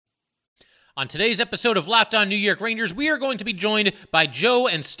On today's episode of Locked On New York Rangers, we are going to be joined by Joe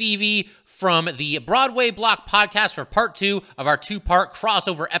and Stevie from the Broadway Block podcast for part 2 of our 2-part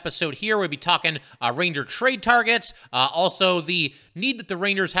crossover episode here. We'll be talking Ranger trade targets, also the need that the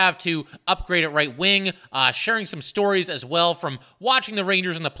Rangers have to upgrade at right wing, sharing some stories as well from watching the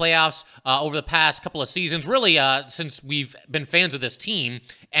Rangers in the playoffs over the past couple of seasons, really since we've been fans of this team,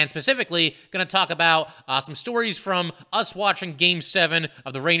 and specifically going to talk about some stories from us watching Game 7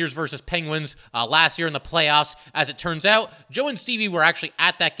 of the Rangers versus Penguins last year in the playoffs. As it turns out, Joe and Stevie were actually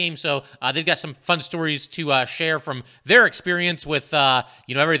at that game, so they've got some fun stories to share from their experience with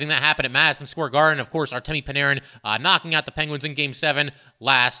everything that happened at Madison Square Garden. Of course, Artemi Panarin knocking out the Penguins in Game 7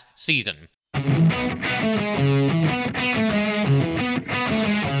 last season.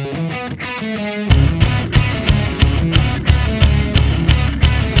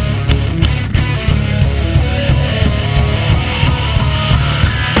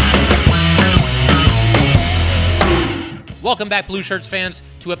 Welcome back, Blue Shirts fans,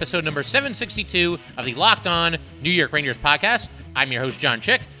 to episode number 762 of the Locked On New York Rangers podcast. I'm your host, John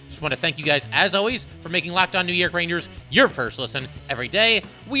Chick. Just want to thank you guys, as always, for making Locked On New York Rangers your first listen every day.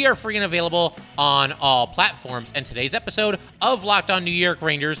 We are free and available on all platforms, and today's episode of Locked On New York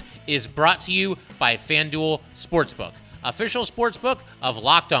Rangers is brought to you by FanDuel Sportsbook, official sportsbook of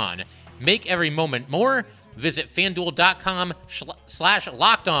Locked On. Make every moment more. Visit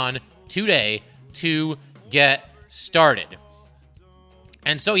FanDuel.com/LockedOn today to get started.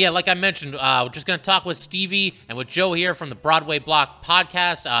 And so, like I mentioned, we're just going to talk with Stevie and with Joe here from the Broadway Block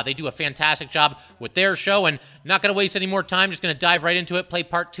podcast. They do a fantastic job with their show, and not going to waste any more time. Just going to dive right into it, play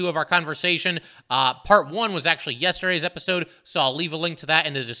part 2 of our conversation. Part 1 was actually yesterday's episode, so I'll leave a link to that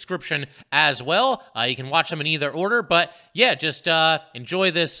in the description as well. You can watch them in either order, but just enjoy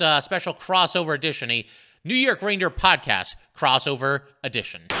this special crossover edition, a New York Ranger podcast crossover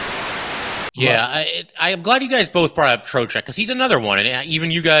edition. Yeah, I am glad you guys both brought up Trocheck, because he's another one, and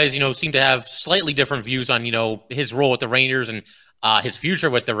even you guys, seem to have slightly different views on, his role with the Rangers and his future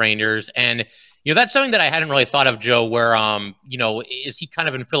with the Rangers, and that's something that I hadn't really thought of, Joe. Where is he kind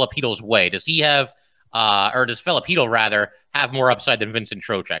of in Filipino's way? Does he have, or does Filipino rather have more upside than Vincent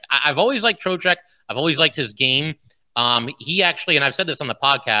Trocheck? I've always liked Trocheck. I've always liked his game. He actually, and I've said this on the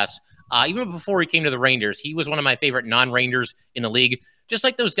podcast, even before he came to the Rangers, he was one of my favorite non-Rangers in the league. Just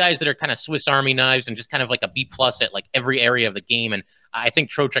like those guys that are kind of Swiss Army knives and just kind of like a B+ at like every area of the game. And I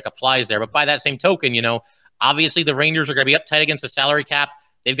think Trocheck applies there. But by that same token, obviously the Rangers are going to be uptight against the salary cap.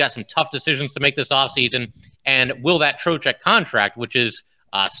 They've got some tough decisions to make this offseason. And will that Trocheck contract, which is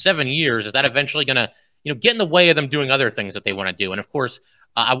 7 years, is that eventually going to get in the way of them doing other things that they want to do? And of course,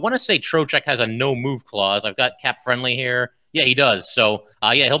 I want to say Trocheck has a no-move clause. I've got cap friendly here. Yeah, he does. So,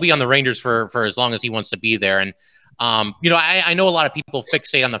 he'll be on the Rangers for as long as he wants to be there. And, I know a lot of people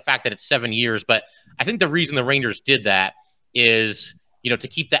fixate on the fact that it's 7 years, but I think the reason the Rangers did that is, to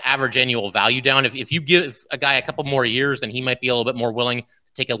keep the average annual value down. If you give a guy a couple more years, then he might be a little bit more willing to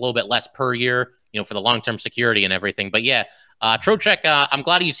take a little bit less per year, for the long-term security and everything. But Trocheck, I'm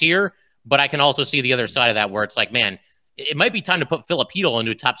glad he's here, but I can also see the other side of that where it's like, man, it might be time to put Filipino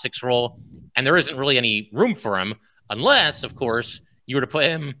into a top 6 role, and there isn't really any room for him. Unless, of course, you were to put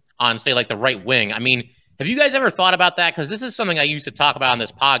him on, say, like the right wing. I mean, have you guys ever thought about that? Because this is something I used to talk about on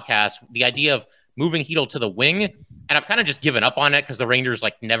this podcast, the idea of moving Chytil to the wing. And I've kind of just given up on it because the Rangers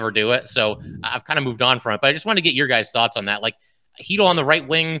never do it. So I've kind of moved on from it. But I just wanted to get your guys' thoughts on that. Like Chytil on the right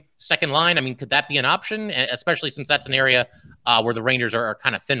wing, second line. I mean, could that be an option? Especially since that's an area where the Rangers are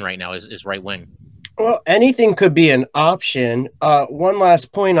kind of thin right now is right wing. Well, anything could be an option. One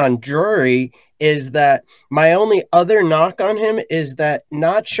last point on Drury is that my only other knock on him is that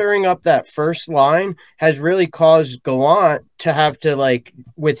not shoring up that first line has really caused Gallant to have to,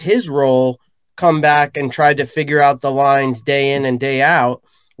 with his role, come back and try to figure out the lines day in and day out,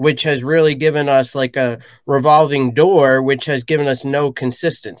 which has really given us a revolving door, which has given us no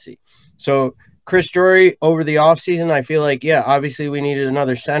consistency. So Chris Drury over the offseason, I feel obviously we needed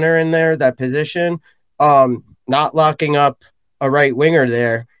another center in there, that position. Not locking up a right winger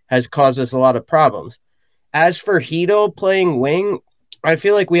there has caused us a lot of problems. As for Chytil playing wing, I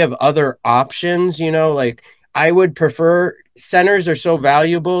feel like we have other options, I would prefer, centers are so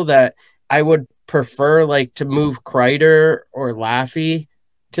valuable that I would prefer to move Kreider or Laffy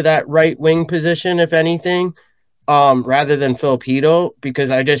to that right wing position, if anything, rather than Filipino, because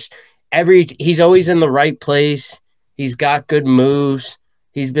he's always in the right place. He's got good moves.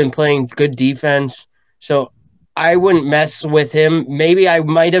 He's been playing good defense. So I wouldn't mess with him. Maybe I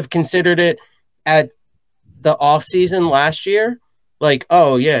might have considered it at the offseason last year, like,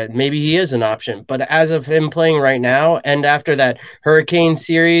 oh yeah, maybe he is an option. But as of him playing right now, and after that Hurricane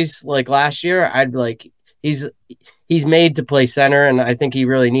series like last year, I'd be like, he's made to play center, and I think he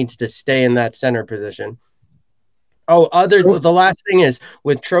really needs to stay in that center position. Oh, the last thing is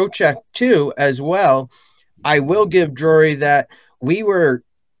with Trocheck too as well. I will give Drury that we were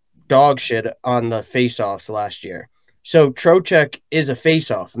dog shit on the faceoffs last year. So Trocheck is a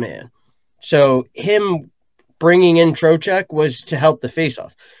faceoff man. So him bringing in Trocheck was to help the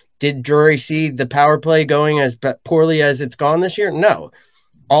faceoff. Did Drury see the power play going as poorly as it's gone this year? No.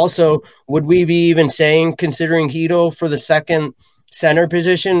 Also, would we be even saying considering Hedo for the second center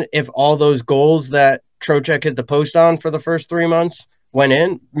position if all those goals that Trocheck hit the post on for the first 3 months went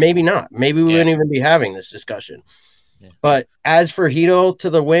in? Maybe not. Maybe we wouldn't even be having this discussion. Yeah. But as for Hedo to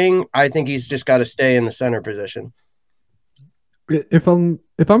the wing, I think he's just got to stay in the center position. If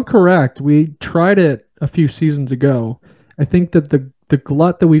I'm correct, we tried it a few seasons ago. I think that the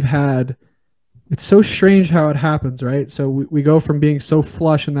glut that we've had, it's so strange how it happens, right? So we go from being so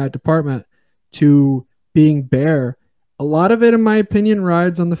flush in that department to being bare. A lot of it, in my opinion,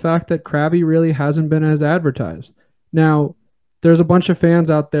 rides on the fact that Krabby really hasn't been as advertised. Now, there's a bunch of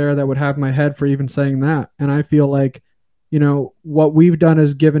fans out there that would have my head for even saying that. And I feel like, what we've done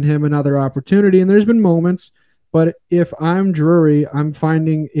is given him another opportunity. And there's been moments, but if I'm Drury, I'm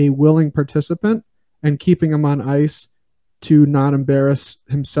finding a willing participant and keeping him on ice to not embarrass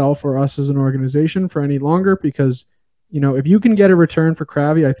himself or us as an organization for any longer. Because, if you can get a return for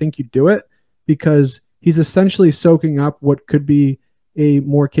Krabby, I think you do it, because he's essentially soaking up what could be a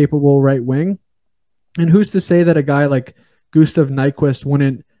more capable right wing. And who's to say that a guy like Gustav Nyquist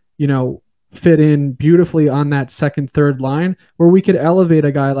wouldn't, fit in beautifully on that second, third line, where we could elevate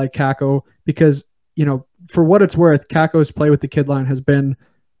a guy like Kakko, because, for what it's worth, Kakko's play with the kid line has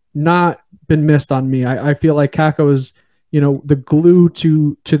not been missed on me. I feel like Kakko is, the glue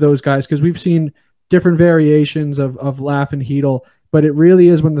to those guys, because we've seen different variations of Laugh and Heedle, but it really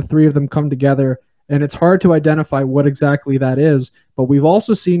is when the three of them come together, and it's hard to identify what exactly that is. But we've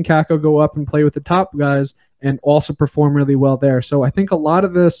also seen Kakko go up and play with the top guys and also perform really well there. So I think a lot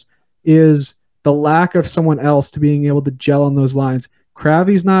of this is the lack of someone else to being able to gel on those lines.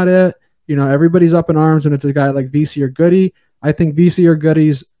 Kravy's not it. Everybody's up in arms when it's a guy like VC or Goody. I think VC or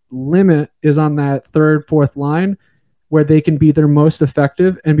Goody's limit is on that third, fourth line, where they can be their most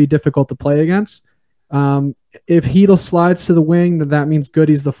effective and be difficult to play against. If Heedle slides to the wing, then that means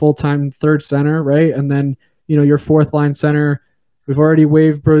Goody's the full-time third center, right? And then, your fourth line center, we've already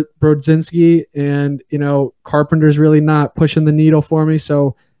waived Brodzinski, and, Carpenter's really not pushing the needle for me.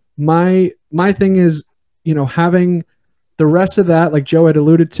 So my thing is, having the rest of that, like Joe had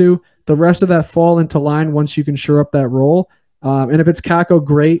alluded to, the rest of that fall into line once you can shore up that role. And if it's Kakko,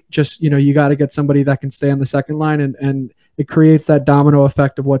 great. Just, you got to get somebody that can stay on the second line, and it creates that domino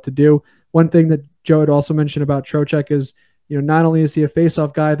effect of what to do. One thing that Joe had also mentioned about Trocheck is, not only is he a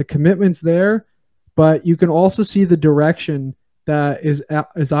faceoff guy, the commitment's there, but you can also see the direction that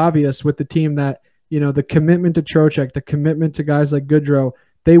is obvious with the team, that, the commitment to Trocheck, the commitment to guys like Goodrow,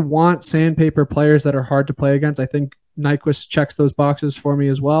 they want sandpaper players that are hard to play against. I think Nyquist checks those boxes for me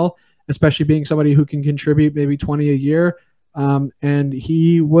as well, especially being somebody who can contribute maybe 20 a year. And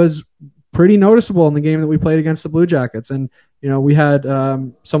he was pretty noticeable in the game that we played against the Blue Jackets. And, we had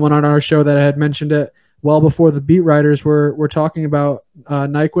someone on our show that had mentioned it well before the beat writers were talking about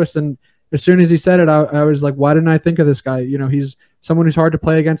Nyquist. And as soon as he said it, I was like, why didn't I think of this guy? He's someone who's hard to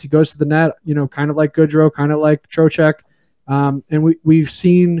play against. He goes to the net, kind of like Goodrow, kind of like Trocheck. And we've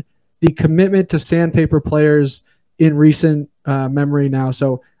seen the commitment to sandpaper players in recent memory now.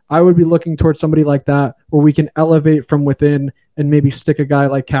 So I would be looking towards somebody like that, where we can elevate from within and maybe stick a guy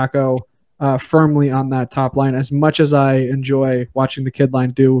like Kakko firmly on that top line. As much as I enjoy watching the kid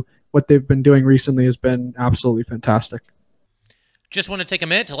line do what they've been doing recently, has been absolutely fantastic. Just want to take a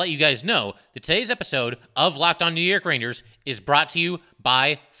minute to let you guys know that today's episode of Locked On New York Rangers is brought to you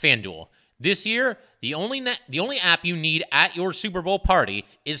by FanDuel. This year, the only app you need at your Super Bowl party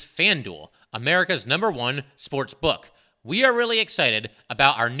is FanDuel, America's #1 sports book. We are really excited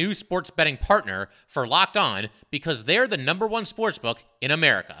about our new sports betting partner for Locked On, because they're the #1 sports book in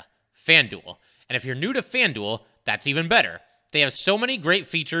America, FanDuel. And if you're new to FanDuel, that's even better. They have so many great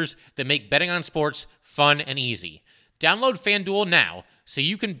features that make betting on sports fun and easy. Download FanDuel now so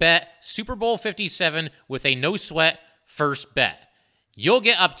you can bet Super Bowl 57 with a no-sweat first bet. You'll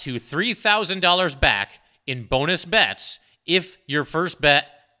get up to $3,000 back in bonus bets if your first bet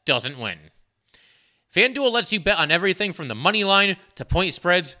doesn't win. FanDuel lets you bet on everything from the money line to point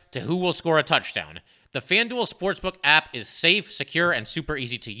spreads to who will score a touchdown. The FanDuel Sportsbook app is safe, secure, and super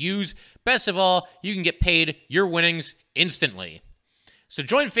easy to use. Best of all, you can get paid your winnings instantly. So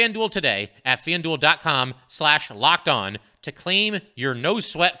join FanDuel today at FanDuel.com/LockedOn to claim your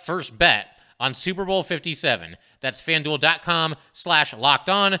no-sweat first bet on Super Bowl 57. That's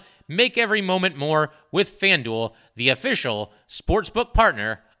FanDuel.com/LockedOn. Make every moment more with FanDuel, the official sportsbook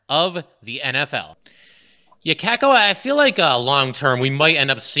partner of the NFL. Yeah, Kako, I feel like long-term we might end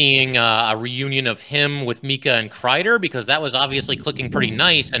up seeing a reunion of him with Mika and Kreider, because that was obviously clicking pretty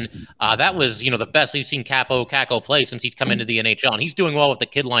nice, and that was, the best we've seen Kako play since he's come into the NHL, and he's doing well with the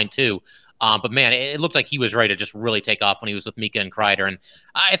kid line too. But man, it looked like he was ready to just really take off when he was with Mika and Kreider, and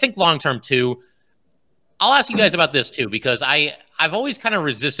I think long-term too, I'll ask you guys about this too, because I've always kind of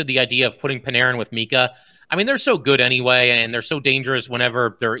resisted the idea of putting Panarin with Mika. I mean, they're so good anyway, and they're so dangerous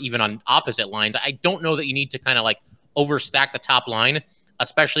whenever they're even on opposite lines. I don't know that you need to kind of like overstack the top line,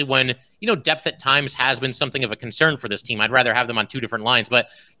 especially when, depth at times has been something of a concern for this team. I'd rather have them on two different lines. But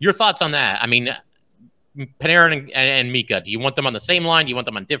your thoughts on that? I mean, Panarin and Mika, do you want them on the same line? Do you want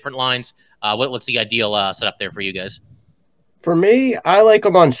them on different lines? What's the ideal setup there for you guys? For me, I like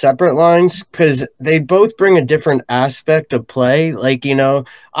them on separate lines because they both bring a different aspect of play. Like,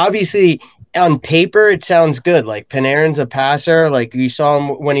 obviously on paper, it sounds good. Like Panarin's a passer. Like you saw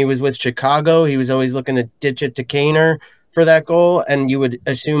him when he was with Chicago, he was always looking to ditch it to Kaner for that goal. And you would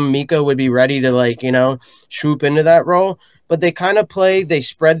assume Mika would be ready to swoop into that role. But they kind of play, they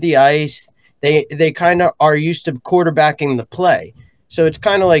spread the ice. They kind of are used to quarterbacking the play. So it's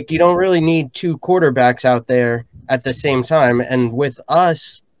kind of like you don't really need two quarterbacks out there at the same time. And with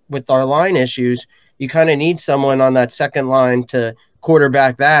us, with our line issues, you kind of need someone on that second line to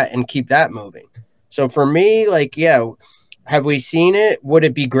quarterback that and keep that moving. So for me, have we seen it? Would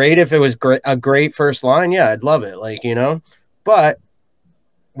it be great if it was a great first line? Yeah, I'd love it. But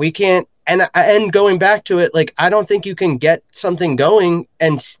we can't. And going back to it, I don't think you can get something going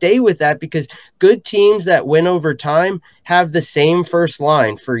and stay with that, because good teams that win over time have the same first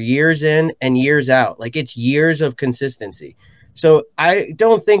line for years in and years out. It's years of consistency. So I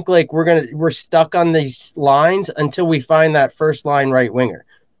don't think we're stuck on these lines until we find that first line right winger.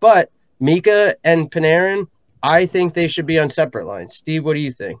 But Mika and Panarin, I think they should be on separate lines. Steve, what do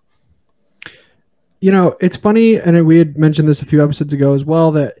you think? It's funny, and we had mentioned this a few episodes ago as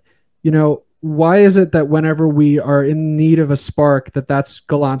well, that why is it that whenever we are in need of a spark, that's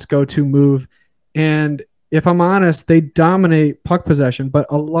Gallant's go-to move? And if I'm honest, they dominate puck possession, but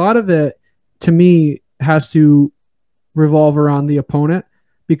a lot of it, to me, has to revolve around the opponent,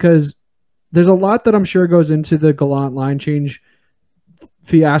 because there's a lot that I'm sure goes into the Gallant line change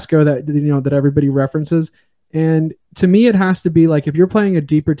fiasco that everybody references. And to me, it has to be if you're playing a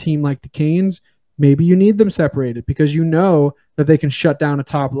deeper team like the Canes, maybe you need them separated because that they can shut down a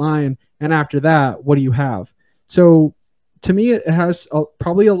top line. And after that, what do you have? So to me, it has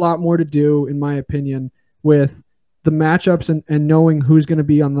probably a lot more to do, in my opinion, with the matchups and knowing who's going to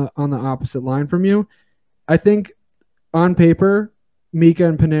be on the opposite line from you. I think on paper, Mika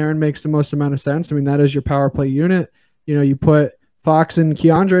and Panarin makes the most amount of sense. I mean, that is your power play unit. You put Fox and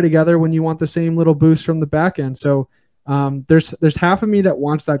K'Andre together when you want the same little boost from the back end. So there's half of me that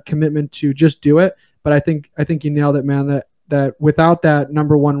wants that commitment to just do it. But I think you nailed it, man, that without that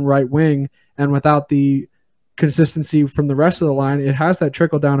number one right wing and without the consistency from the rest of the line, it has that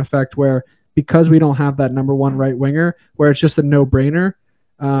trickle-down effect where, because we don't have that number one right winger, where it's just a no-brainer,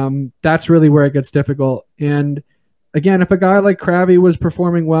 that's really where it gets difficult. And again, if a guy like Krabby was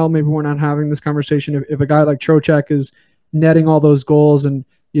performing well, maybe we're not having this conversation. If a guy like Trocheck is netting all those goals, and,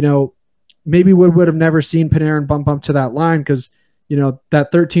 maybe we would have never seen Panarin bump up to that line, because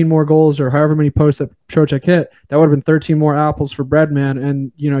that 13 more goals or however many posts that Trocheck hit, that would have been 13 more apples for bread, man.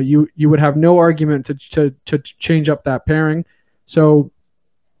 And, you would have no argument to change up that pairing. So,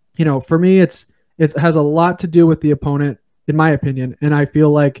 for me, it has a lot to do with the opponent, in my opinion. And I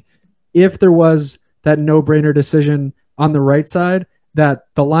feel like if there was that no-brainer decision on the right side, that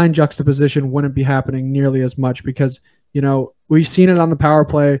the line juxtaposition wouldn't be happening nearly as much, because, we've seen it on the power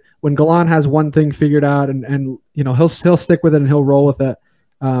play when Gallant has one thing figured out, and he'll stick with it and he'll roll with it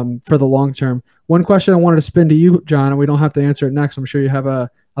for the long term. One question I wanted to spin to you, John, and we don't have to answer it next. I'm sure you have a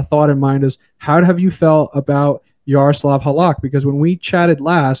thought in mind, is how have you felt about Yaroslav Halak? Because when we chatted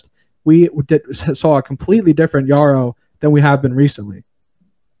last, we saw a completely different Yaro than we have been recently.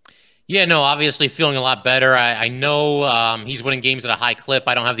 Yeah, no, obviously feeling a lot better. I know he's winning games at a high clip.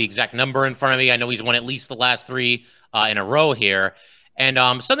 I don't have the exact number in front of me. I know he's won at least the last three in a row here. And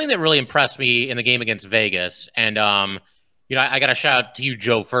something that really impressed me in the game against Vegas, and I got to shout out to you,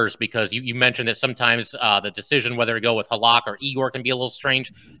 Joe, first, because you mentioned that sometimes the decision whether to go with Halak or Igor can be a little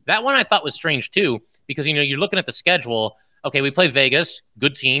strange. That one I thought was strange too, because you're looking at the schedule. Okay, we play Vegas,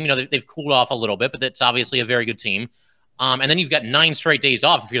 good team. They've cooled off a little bit, but it's obviously a very good team. And then you've got 9 straight days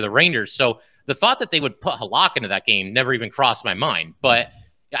off if you're the Rangers. So the thought that they would put Halak into that game never even crossed my mind. But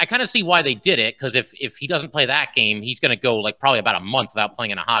I kind of see why they did it, because if he doesn't play that game, he's going to go like probably about a month without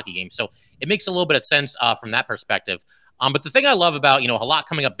playing in a hockey game. So it makes a little bit of sense from that perspective. But the thing I love about, Halak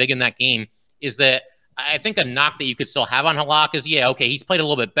coming up big in that game is that I think a knock that you could still have on Halak is, okay, he's played a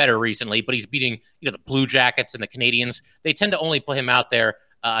little bit better recently, but he's beating, the Blue Jackets and the Canadians. They tend to only put him out there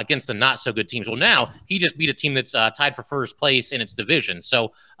against the not-so-good teams. Well, now he just beat a team that's tied for first place in its division.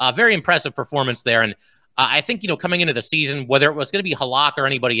 So very impressive performance there. And I think, coming into the season, whether it was going to be Halak or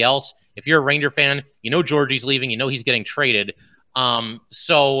anybody else, if you're a Ranger fan, Georgie's leaving, he's getting traded.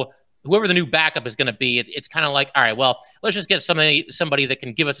 So whoever the new backup is going to be, it's kind of like, all right, well, let's just get somebody that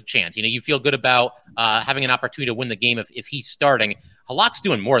can give us a chance. You feel good about having an opportunity to win the game if he's starting. Halak's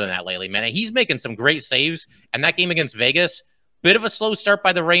doing more than that lately, man. He's making some great saves. And that game against Vegas, bit of a slow start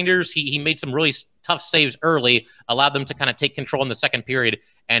by the Rangers. He made some really tough saves early, allowed them to kind of take control in the second period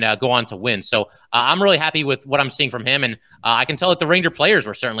and go on to win. So I'm really happy with what I'm seeing from him. And I can tell that the Ranger players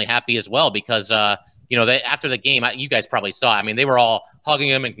were certainly happy as well, because after the game, you guys probably saw, I mean, they were all hugging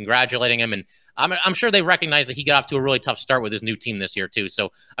him and congratulating him. And I'm sure they recognize that he got off to a really tough start with his new team this year too.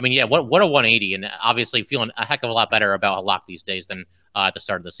 So, I mean, what a 180, and obviously feeling a heck of a lot better about Halak these days than at the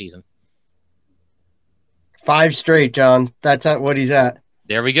start of the season. 5 straight, John. That's what he's at.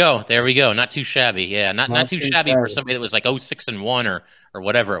 There we go. Not too shabby. Yeah, not too shabby for somebody that was like 0-6-1 or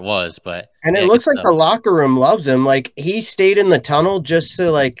whatever it was. But it looks like the locker room loves him. Like, he stayed in the tunnel just to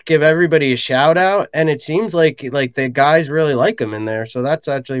like give everybody a shout out, and it seems like the guys really like him in there. So that's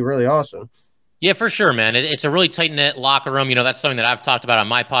actually really awesome. Yeah, for sure, man. It's a really tight-knit locker room. That's something that I've talked about on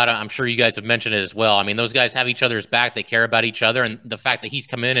my pod. I'm sure you guys have mentioned it as well. I mean, those guys have each other's back. They care about each other, and the fact that he's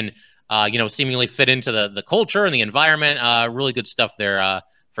come in and seemingly fit into the culture and the environment. Really good stuff there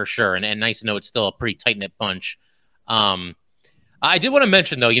for sure. And nice to know it's still a pretty tight-knit bunch. I did want to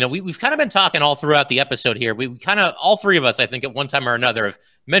mention, though, we've kind of been talking all throughout the episode here. We kind of, all three of us, I think, at one time or another have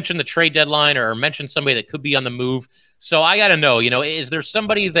mentioned the trade deadline or mentioned somebody that could be on the move. So I got to know, is there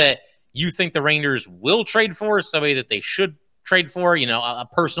somebody that you think the Rangers will trade for, somebody that they should trade for, a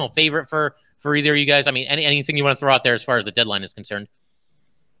personal favorite for either of you guys? I mean, anything you want to throw out there as far as the deadline is concerned?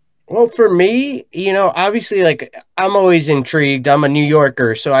 Well, for me, obviously, like, I'm always intrigued. I'm a New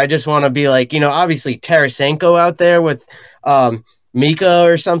Yorker, so I just want to be like, obviously Tarasenko out there with Mika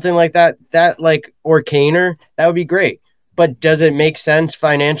or something like that, or Kaner, that would be great. But does it make sense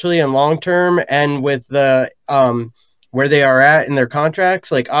financially and long term, and with the where they are at in their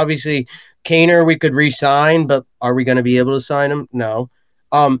contracts? Like, obviously, Kaner we could re-sign, but are we going to be able to sign him? No.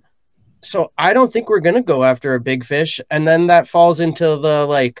 So I don't think we're going to go after a big fish, and then that falls into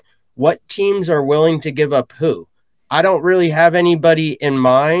the what teams are willing to give up who. I don't really have anybody in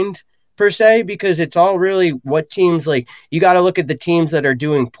mind per se, because it's all really what teams, you got to look at the teams that are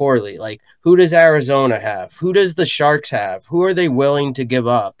doing poorly. Like, who does Arizona have? Who does the Sharks have? Who are they willing to give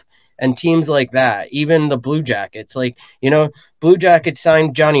up? And teams like that, even the Blue Jackets, Blue Jackets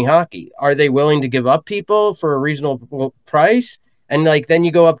signed Johnny Hockey. Are they willing to give up people for a reasonable price? And then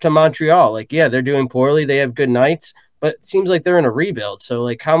you go up to Montreal, they're doing poorly. They have good nights, but it seems like they're in a rebuild.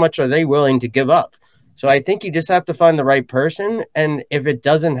 So how much are they willing to give up? So I think you just have to find the right person. And if it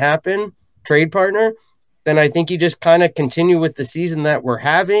doesn't happen, trade partner, then I think you just kind of continue with the season that we're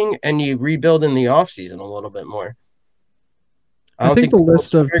having and you rebuild in the off season a little bit more. I think the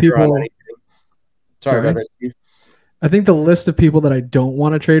list of people. Sorry about that, Steve. I think the list of people that I don't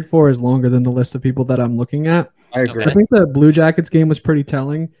want to trade for is longer than the list of people that I'm looking at. I agree. I think the Blue Jackets game was pretty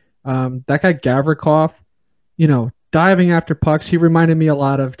telling. That guy Gavrikov, diving after pucks, he reminded me a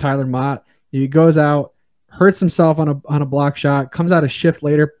lot of Tyler Mott. He goes out, hurts himself on a block shot, comes out a shift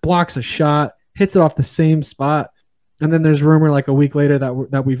later, blocks a shot, hits it off the same spot, and then there's rumor a week later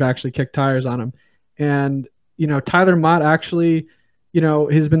that we've actually kicked tires on him. And Tyler Mott actually,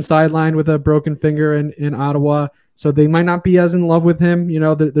 has been sidelined with a broken finger in Ottawa, so they might not be as in love with him.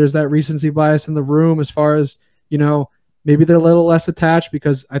 There's that recency bias in the room as far as, maybe they're a little less attached,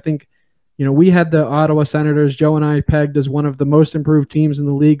 because I think, we had the Ottawa Senators, Joe and I, pegged as one of the most improved teams in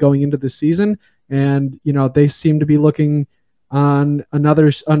the league going into this season. And, they seem to be looking on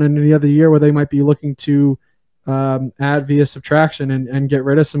any other year where they might be looking to add via subtraction and get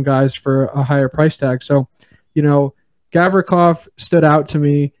rid of some guys for a higher price tag. So, Gavrikov stood out to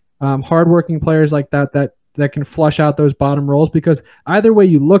me. Hardworking players like that can flush out those bottom roles, because either way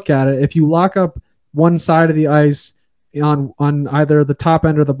you look at it, if you lock up one side of the ice on either the top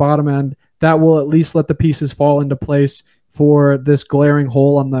end or the bottom end, that will at least let the pieces fall into place for this glaring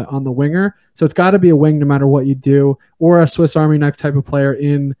hole on the winger. So it's got to be a wing no matter what you do, or a Swiss Army knife type of player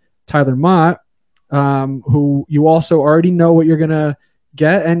in Tyler Mott. who you also already know what you're going to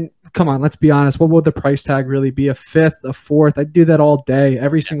get. And come on, let's be honest. What would the price tag really be? A fifth, a fourth? I'd do that all day,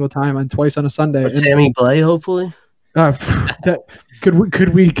 every single time, and twice on a Sunday. And, Sammy Blay, hopefully.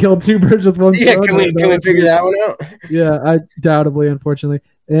 Could we kill two birds with one stone? Can we figure that one out? Yeah, undoubtedly, unfortunately.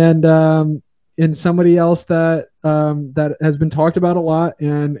 And somebody else that has been talked about a lot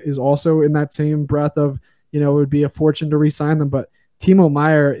and is also in that same breath of, it would be a fortune to re-sign them, but Timo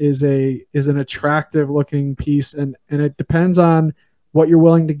Meier is an attractive looking piece, and it depends on what you're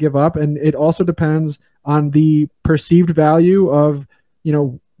willing to give up, and it also depends on the perceived value of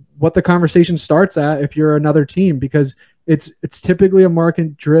what the conversation starts at if you're another team, because it's typically a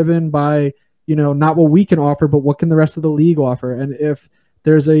market driven by not what we can offer, but what can the rest of the league offer. And if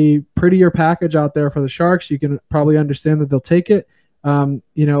there's a prettier package out there for the Sharks, you can probably understand that they'll take it.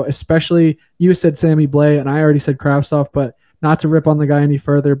 Especially you said Sammy Blay and I already said Kravtsov, but not to rip on the guy any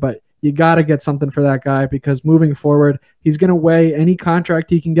further, but you got to get something for that guy, because moving forward, he's going to weigh any contract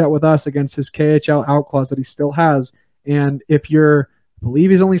he can get with us against his KHL out clause that he still has. And if I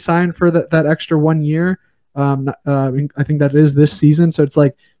believe he's only signed for that extra 1 year, I think that is this season. So it's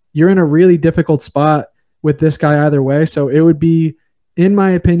like you're in a really difficult spot with this guy either way. So it would be, in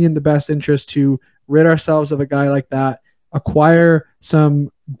my opinion, the best interest to rid ourselves of a guy like that, acquire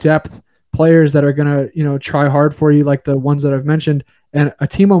some depth players that are going to, try hard for you, like the ones that I've mentioned. And a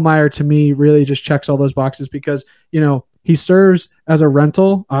Timo Meier, to me, really just checks all those boxes because, he serves as a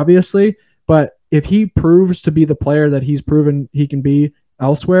rental, obviously, but if he proves to be the player that he's proven he can be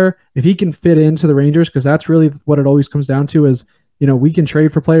elsewhere, if he can fit into the Rangers, because that's really what it always comes down to is, we can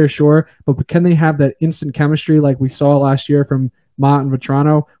trade for players, sure, but can they have that instant chemistry like we saw last year from Mott and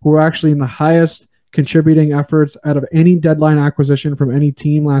Vetrano, who were actually in the highest contributing efforts out of any deadline acquisition from any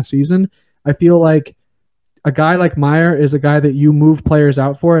team last season? I feel like a guy like Meier is a guy that you move players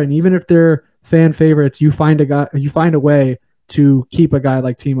out for, and even if they're fan favorites, you find a way to keep a guy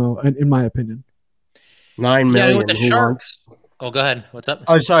like Timo, in my opinion. $9 million. With the Sharks. Oh, go ahead. What's up?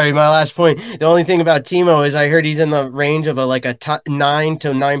 Oh, sorry. My last point. The only thing about Timo is I heard he's in the range of a 9 to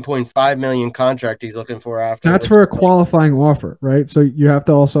 9.5 million contract he's looking for after. That's for a qualifying offer, right? So you have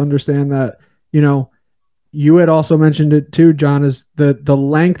to also understand that, you had also mentioned it too, John, is the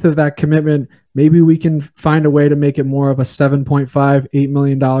length of that commitment. Maybe we can find a way to make it more of a $7.5-8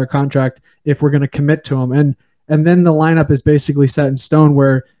 million contract if we're going to commit to him. And then the lineup is basically set in stone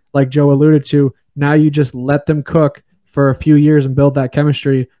where, like Joe alluded to, now you just let them cook for a few years and build that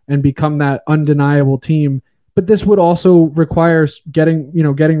chemistry and become that undeniable team. But this would also require getting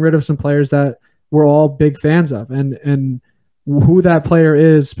rid of some players that we're all big fans of. And who that player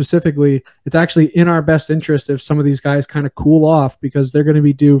is specifically, it's actually in our best interest if some of these guys kind of cool off, because they're going to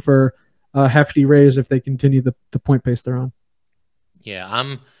be due for a hefty raise if they continue the point pace they're on. Yeah,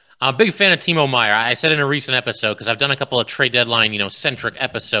 I'm a big fan of Timo Meier. I said in a recent episode, because I've done a couple of trade deadline, centric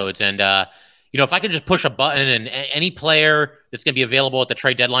episodes, and if I could just push a button and any player that's going to be available at the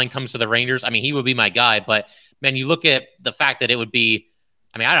trade deadline comes to the Rangers, he would be my guy. But man, you look at the fact that it would be,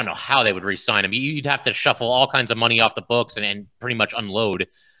 I don't know how they would re-sign him. You'd have to shuffle all kinds of money off the books and pretty much unload.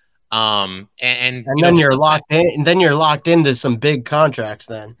 And then you're locked in. And then you're locked into some big contracts.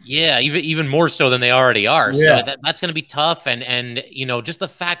 Then yeah, even more so than they already are. Yeah. So that's going to be tough. And just the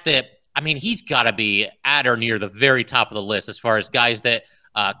fact that he's got to be at or near the very top of the list as far as guys that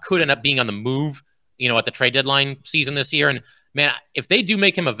could end up being on the move, at the trade deadline season this year. And man, if they do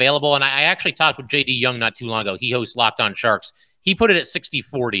make him available, and I actually talked with JD Young not too long ago. He hosts Locked On Sharks. He put it at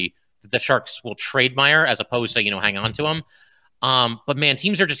 60-40 that the Sharks will trade Meier as opposed to, hang on to him. But man,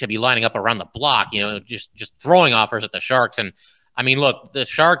 teams are just gonna be lining up around the block, just throwing offers at the Sharks. And look, the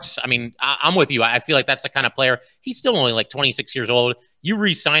Sharks, I'm with you. I feel like that's the kind of player. He's still only like 26 years old. You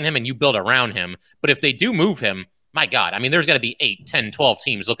re-sign him and you build around him. But if they do move him, my God, there's got to be 8, 10, 12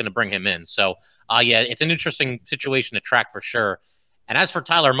 teams looking to bring him in. So, yeah, it's an interesting situation to track for sure. And as for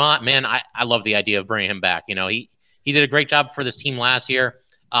Tyler Mott, man, I love the idea of bringing him back. He did a great job for this team last year.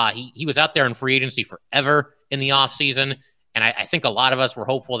 He was out there in free agency forever in the offseason. And I think a lot of us were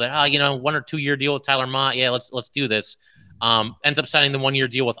hopeful that, 1 or 2 year deal with Tyler Mott. Yeah, let's do this. Ends up signing the 1 year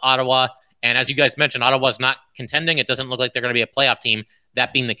deal with Ottawa. And as you guys mentioned, Ottawa's not contending. It doesn't look like they're going to be a playoff team.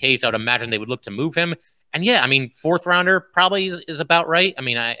 That being the case, I would imagine they would look to move him. And yeah, fourth rounder probably is about right.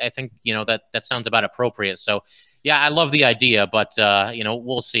 I think, that sounds about appropriate. So yeah, I love the idea, but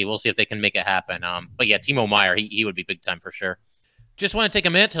we'll see. We'll see if they can make it happen. But yeah, Timo Meier, he would be big time for sure. Just want to take a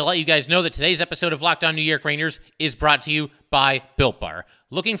minute to let you guys know that today's episode of Locked On New York Rangers is brought to you by Built Bar.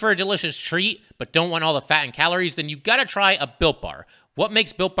 Looking for a delicious treat, but don't want all the fat and calories? Then you got to try a Built Bar. What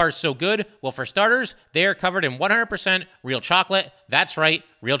makes Built Bars so good? Well, for starters, they are covered in 100% real chocolate. That's right,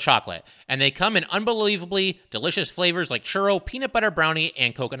 real chocolate. And they come in unbelievably delicious flavors like churro, peanut butter brownie,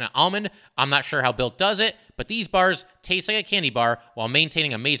 and coconut almond. I'm not sure how Built does it, but these bars taste like a candy bar while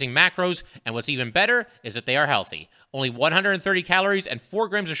maintaining amazing macros. And what's even better is that they are healthy. Only 130 calories and 4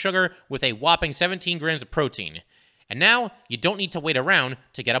 grams of sugar with a whopping 17 grams of protein. And now you don't need to wait around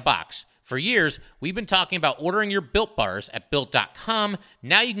to get a box. For years, we've been talking about ordering your Built Bars at Built.com.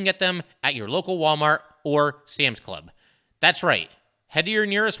 Now you can get them at your local Walmart or Sam's Club. That's right. Head to your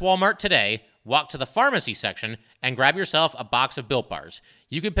nearest Walmart today, walk to the pharmacy section, and grab yourself a box of Built Bars.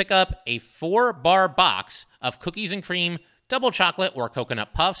 You can pick up a 4-bar box of cookies and cream, double chocolate, or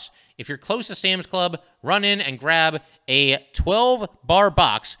coconut puffs. If you're close to Sam's Club, run in and grab a 12-bar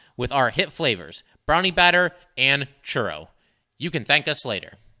box with our hit flavors, brownie batter and churro. You can thank us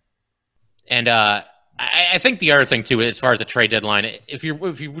later. And I think the other thing, too, as far as the trade deadline, if you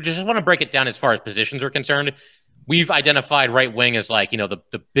just want to break it down as far as positions are concerned, we've identified right wing as like,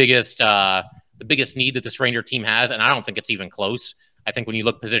 the biggest need that this Ranger team has, and I don't think it's even close. I think when you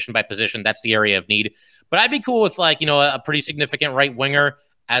look position by position, that's the area of need. But I'd be cool with like, a pretty significant right winger,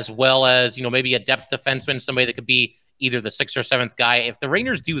 as well as, maybe a depth defenseman, somebody that could be either the 6th or 7th guy. If the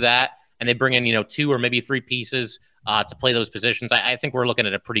Rangers do that and they bring in, 2 or maybe 3 pieces to play those positions, I think we're looking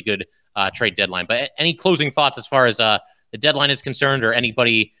at a pretty good trade deadline. But any closing thoughts as far as the deadline is concerned, or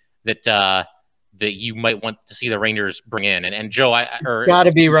anybody that that you might want to see the Rangers bring in? And Joe, it's got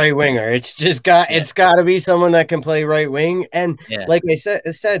to be right winger. It's got to be someone that can play right wing. And like I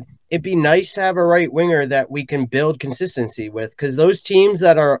said, it'd be nice to have a right winger that we can build consistency with, because those teams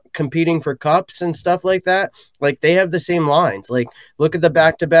that are competing for cups and stuff like that, like they have the same lines. Like look at the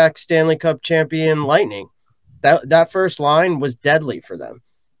back-to-back Stanley Cup champion Lightning. That first line was deadly for them.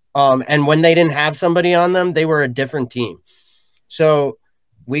 And when they didn't have somebody on them, they were a different team. So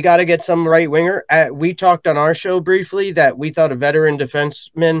we got to get some right winger. We talked on our show briefly that we thought a veteran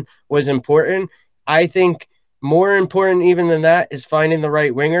defenseman was important. I think more important even than that is finding the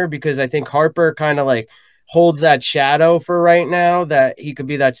right winger, because I think Harper kind of like holds that shadow for right now, that he could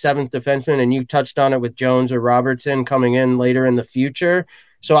be that 7th defenseman. And you touched on it with Jones or Robertson coming in later in the future.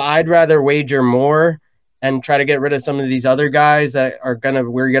 So I'd rather wager more and try to get rid of some of these other guys that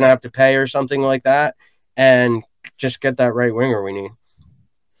we're gonna have to pay or something like that, and just get that right winger we need.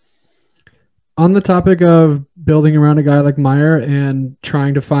 On the topic of building around a guy like Meier and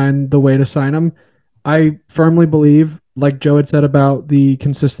trying to find the way to sign him, I firmly believe, like Joe had said about the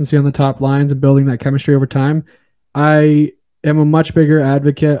consistency on the top lines and building that chemistry over time, I am a much bigger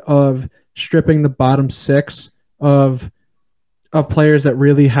advocate of stripping the bottom 6 of players that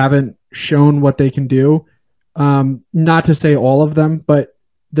really haven't shown what they can do. Not to say all of them, but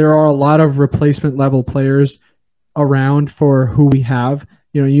there are a lot of replacement level players around for who we have.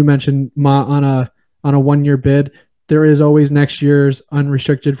 You mentioned Ma on a 1-year bid. There is always next year's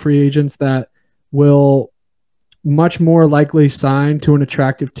unrestricted free agents that will much more likely sign to an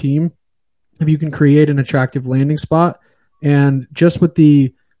attractive team if you can create an attractive landing spot. And just with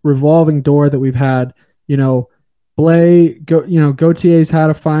the revolving door that we've had, Gautier's had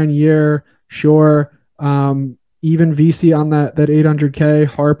a fine year, sure. Even VC on that $800K,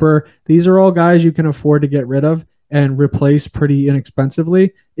 Harper, these are all guys you can afford to get rid of and replace pretty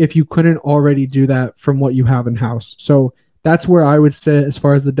inexpensively if you couldn't already do that from what you have in house. So that's where I would sit as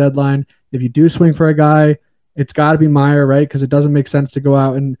far as the deadline. If you do swing for a guy, it's got to be Meier, right? Because it doesn't make sense to go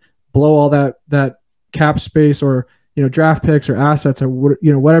out and blow all that cap space or draft picks or assets or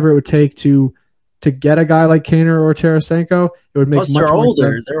whatever it would take to get a guy like Kaner or Tarasenko. It would make Plus, much they're more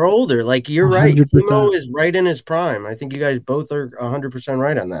older. sense. They're older. Like you're 100%. right. Timo is right in his prime. I think you guys both are 100%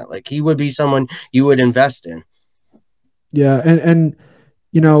 right on that. Like he would be someone you would invest in. Yeah, and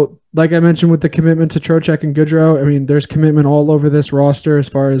like I mentioned with the commitment to Trocheck and Goodrow, I mean, there's commitment all over this roster as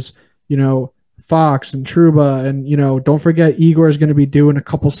far as Fox and Trouba, and don't forget Igor is going to be doing a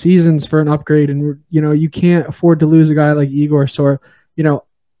couple seasons for an upgrade, and you can't afford to lose a guy like Igor. So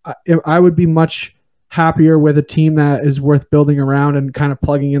I would be much happier with a team that is worth building around and kind of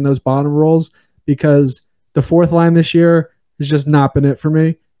plugging in those bottom roles, because the 4th line this year has just not been it for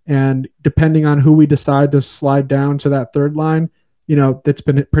me. And depending on who we decide to slide down to that 3rd line, it's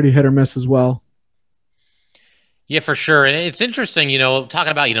been pretty hit or miss as well. Yeah, for sure. And it's interesting,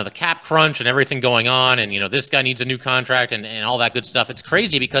 talking about, the cap crunch and everything going on, and, this guy needs a new contract and all that good stuff. It's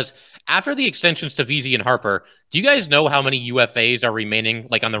crazy because after the extensions to VZ and Harper, do you guys know how many UFAs are remaining,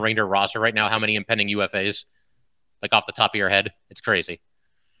 like on the Ranger roster right now? How many impending UFAs? Like off the top of your head? It's crazy.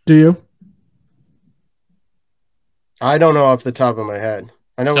 Do you? I don't know off the top of my head.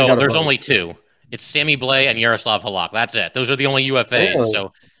 I know so there's only 2. It's Sammy Blais and Yaroslav Halak. That's it. Those are the only UFAs. Really?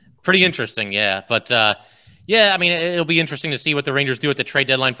 So pretty interesting, yeah. But yeah, I mean, it'll be interesting to see what the Rangers do at the trade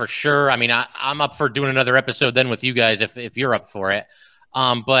deadline for sure. I mean, I'm up for doing another episode then with you guys if you're up for it.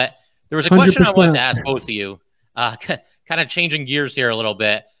 But there was a question I wanted to ask both of you, kind of changing gears here a little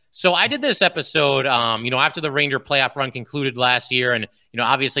bit. So I did this episode, after the Ranger playoff run concluded last year, and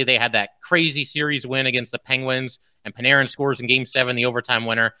obviously they had that crazy series win against the Penguins, and Panarin scores in Game 7, the overtime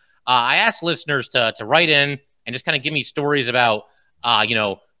winner. I asked listeners to write in and just kind of give me stories about,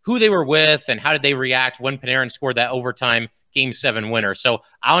 who they were with and how did they react when Panarin scored that overtime Game 7 winner. So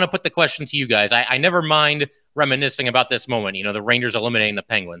I want to put the question to you guys. I never mind reminiscing about this moment, the Rangers eliminating the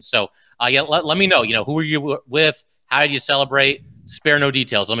Penguins. So let me know, who were you with? How did you celebrate? Spare no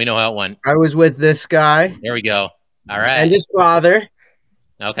details. Let me know how it went. I was with this guy. There we go. All right. And his father.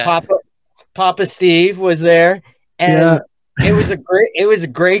 Okay. Papa Steve was there. And it was a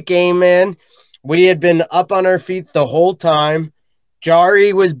great game, man. We had been up on our feet the whole time.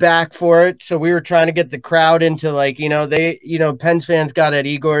 Jari was back for it, so we were trying to get the crowd into Pens fans got at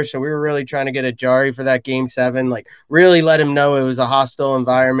Igor, so we were really trying to get at Jari for that Game 7, really let him know it was a hostile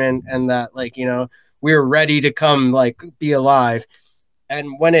environment and that we were ready to come be alive.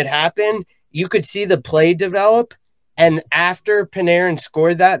 And when it happened, you could see the play develop, and after Panarin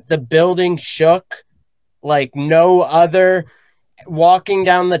scored that, the building shook like no other. Walking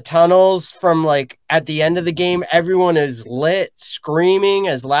down the tunnels from at the end of the game, everyone is lit, screaming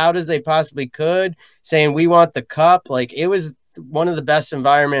as loud as they possibly could, saying we want the cup. It was one of the best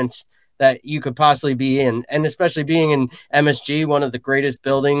environments that you could possibly be in, and especially being in MSG, one of the greatest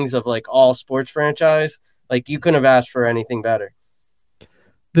buildings of all sports franchise. You couldn't have asked for anything better.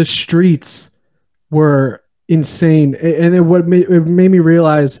 The streets were insane, and it made me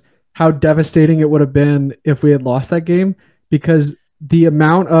realize how devastating it would have been if we had lost that game. Because the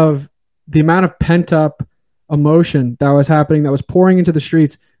amount of pent up emotion that was happening, that was pouring into the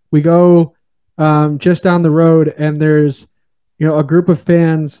streets. We go just down the road, and there's a group of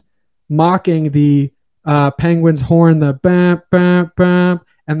fans mocking the Penguins horn, the bam bam bam,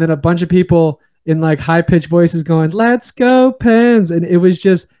 and then a bunch of people in high pitched voices going, "Let's go Pens!" And it was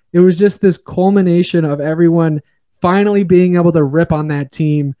just this culmination of everyone finally being able to rip on that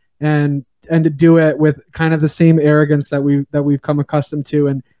team and to do it with kind of the same arrogance that we've come accustomed to.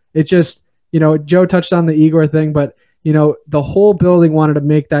 And it just, Joe touched on the Igor thing, but the whole building wanted to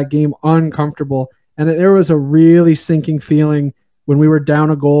make that game uncomfortable. And there was a really sinking feeling when we were down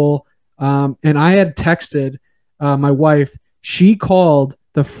a goal. And I had texted my wife. She called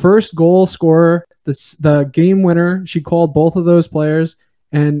the first goal scorer, the game winner. She called both of those players.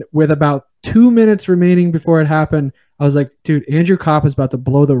 And with about 2 minutes remaining before it happened, I was like, dude, Andrew Kopp is about to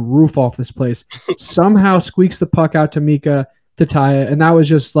blow the roof off this place. Somehow squeaks the puck out to Mika to tie it. And that was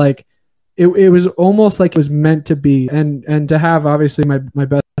just it was almost like it was meant to be. And to have, obviously, my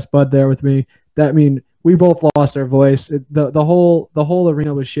best bud there with me, we both lost our voice. The whole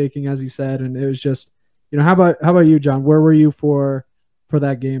arena was shaking, as he said. And it was just, how about you, John? Where were you for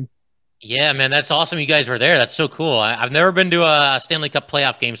that game? Yeah, man, that's awesome. You guys were there. That's so cool. I've never been to a Stanley Cup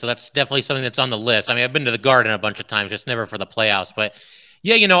playoff game, so that's definitely something that's on the list. I mean, I've been to the Garden a bunch of times, just never for the playoffs. But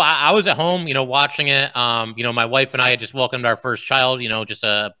yeah, I was at home, watching it. My wife and I had just welcomed our first child, just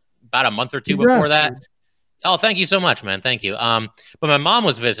about a month or two before that. Oh, thank you so much, man. Thank you. But my mom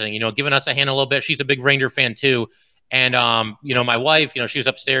was visiting, giving us a hand a little bit. She's a big Ranger fan too. And, my wife, she was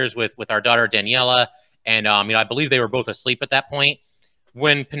upstairs with our daughter, Daniela. And, I believe they were both asleep at that point.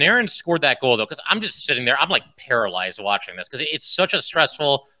 When Panarin scored that goal, though, because I'm just sitting there, I'm paralyzed watching this because it's such a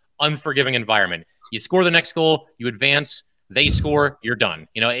stressful, unforgiving environment. You score the next goal, you advance, they score, you're done.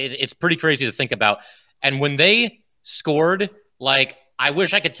 It's pretty crazy to think about. And when they scored, I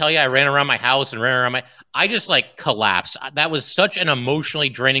wish I could tell you I ran around my house and I just collapsed. That was such an emotionally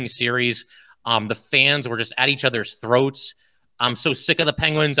draining series. The fans were just at each other's throats. I'm so sick of the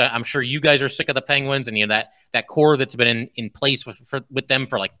Penguins. I'm sure you guys are sick of the Penguins and that core that's been in place with them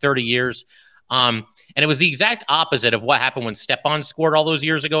for 30 years. And it was the exact opposite of what happened when Stepan scored all those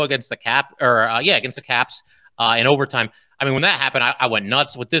years ago against the against the Caps in overtime. I mean, when that happened, I went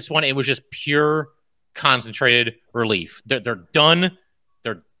nuts. With this one, it was just pure concentrated relief. They're done.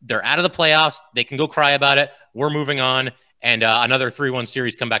 They're out of the playoffs. They can go cry about it. We're moving on. And another 3-1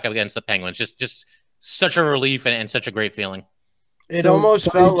 series come back up against the Penguins. Just such a relief and such a great feeling. It almost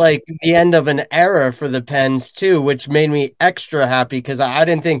felt like the end of an era for the Pens, too, which made me extra happy because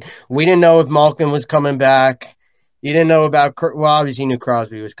we didn't know if Malkin was coming back. You didn't know about, obviously you knew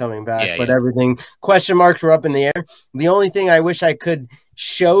Crosby was coming back, but everything, question marks were up in the air. The only thing I wish I could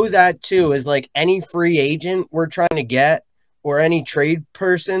show that, too, is any free agent we're trying to get or any trade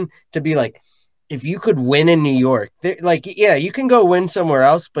person to be if you could win in New York, like, yeah, you can go win somewhere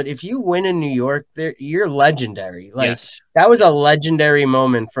else, but if you win in New York, you're legendary. Like, Yes. that was a legendary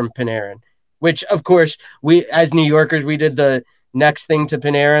moment from Panarin, which, of course, we as New Yorkers, we did the next thing to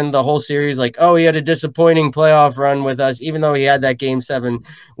Panarin the whole series. Like, oh, he had a disappointing playoff run with us, even though he had that Game 7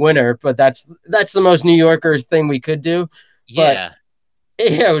 winner. But that's the most New Yorker thing we could do. But Yeah.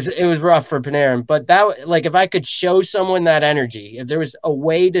 yeah, it was rough for Panarin. But that, like, if I could show someone that energy, if there was a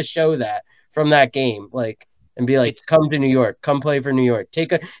way to show that from that game, like, and be like, come to New York, come play for New York,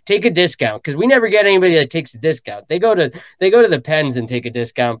 take a discount, because we never get anybody that takes a discount. They go to the Pens and take a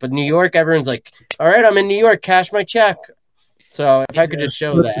discount, but New York, everyone's like, all right, I'm in New York, cash my check. So if I could just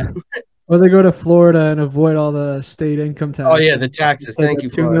show that. Or they go to Florida and avoid all the state income tax. Oh yeah, the taxes. Like Thank you.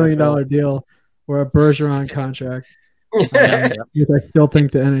 $2 million deal or a Bergeron contract. Yeah. Which I still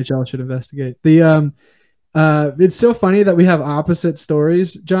think the NHL should investigate. It's so funny that we have opposite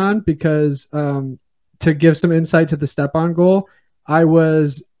stories, John, because to give some insight to the Stepan goal,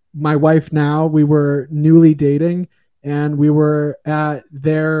 my wife now, we were newly dating, and we were at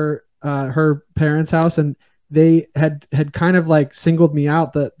her parents' house, and they had kind of like singled me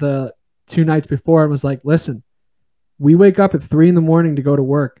out the 2 nights before and was like, listen, we wake up at 3 a.m. to go to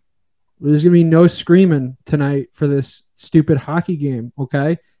work. There's gonna be no screaming tonight for this stupid hockey game,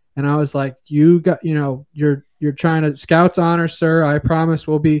 okay? And I was like, you're trying to Scouts honor, sir. I promise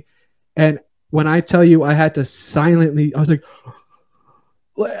we'll be. And when I tell you, I had to silently, I was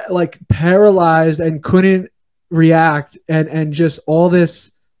like paralyzed and couldn't react, and just all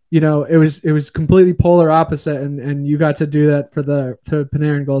this, it was completely polar opposite. And you got to do that for the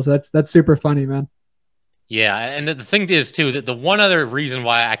Panarin goals. That's super funny, man. Yeah, and the thing is, too, that the one other reason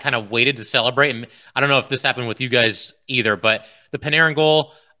why I kind of waited to celebrate, and I don't know if this happened with you guys either, but the Panarin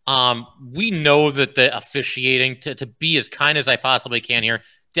goal, we know that the officiating, to be as kind as I possibly can here,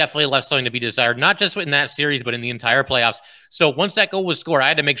 definitely left something to be desired, not just in that series, but in the entire playoffs. So once that goal was scored, I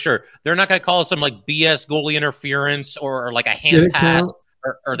had to make sure they're not going to call some like BS goalie interference or like a hand pass.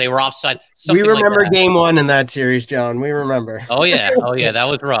 Or they were offside. We remember like game 1 in that series, John. We remember. Oh yeah, that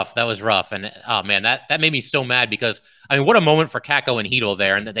was rough. That was rough, and oh man, that made me so mad because I mean, what a moment for Kakko and Hedl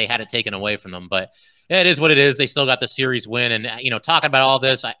there, and that they had it taken away from them. But yeah, it is what it is. They still got the series win, and talking about all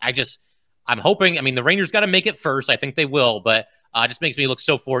this, I'm hoping. I mean, the Rangers got to make it first. I think they will, but it just makes me look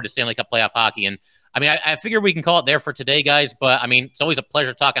so forward to Stanley Cup playoff hockey. And I mean, I figure we can call it there for today, guys. But I mean, it's always a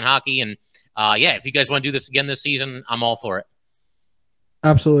pleasure talking hockey, and yeah, if you guys want to do this again this season, I'm all for it.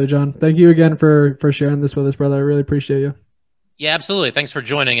 Absolutely, John. Thank you again for sharing this with us, brother. I really appreciate you. Yeah, absolutely. Thanks for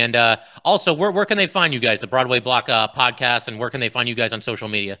joining. And also, where can they find you guys, the Broadway Block podcast, and where can they find you guys on social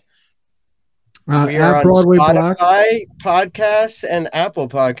media? We are on Broadway Spotify podcasts and Apple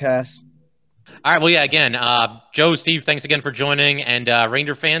Podcasts. All right. Well, yeah, again, Joe, Steve, thanks again for joining. And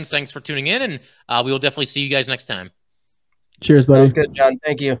Ranger fans, thanks for tuning in. And we will definitely see you guys next time. Cheers, buddy. Sounds good, John.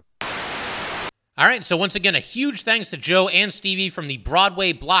 Thank you. All right, so once again, a huge thanks to Joe and Stevie from the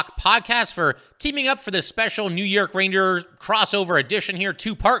Broadway Block podcast for teaming up for this special New York Rangers crossover edition here,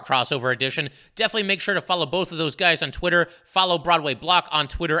 2-part crossover edition. Definitely make sure to follow both of those guys on Twitter, follow Broadway Block on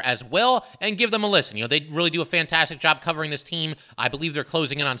Twitter as well, and give them a listen. They really do a fantastic job covering this team. I believe they're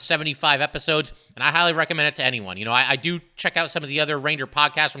closing in on 75 episodes, and I highly recommend it to anyone. I do check out some of the other Ranger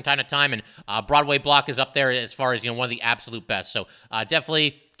podcasts from time to time, and Broadway Block is up there as far as, one of the absolute best. So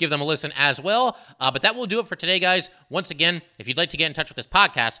definitely give them a listen as well. But that will do it for today, guys. Once again, if you'd like to get in touch with this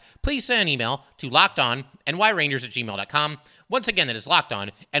podcast, please send an email to lockedonnyrangers@gmail.com. Once again, that is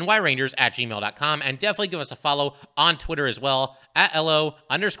lockedonnyrangers@gmail.com. And definitely give us a follow on Twitter as well, at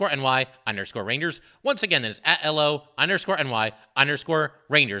 @LO_NY_Rangers. Once again, that is at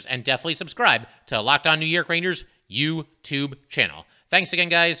 @LO_NY_Rangers. And definitely subscribe to Locked On New York Rangers YouTube channel. Thanks again,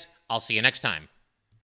 guys. I'll see you next time.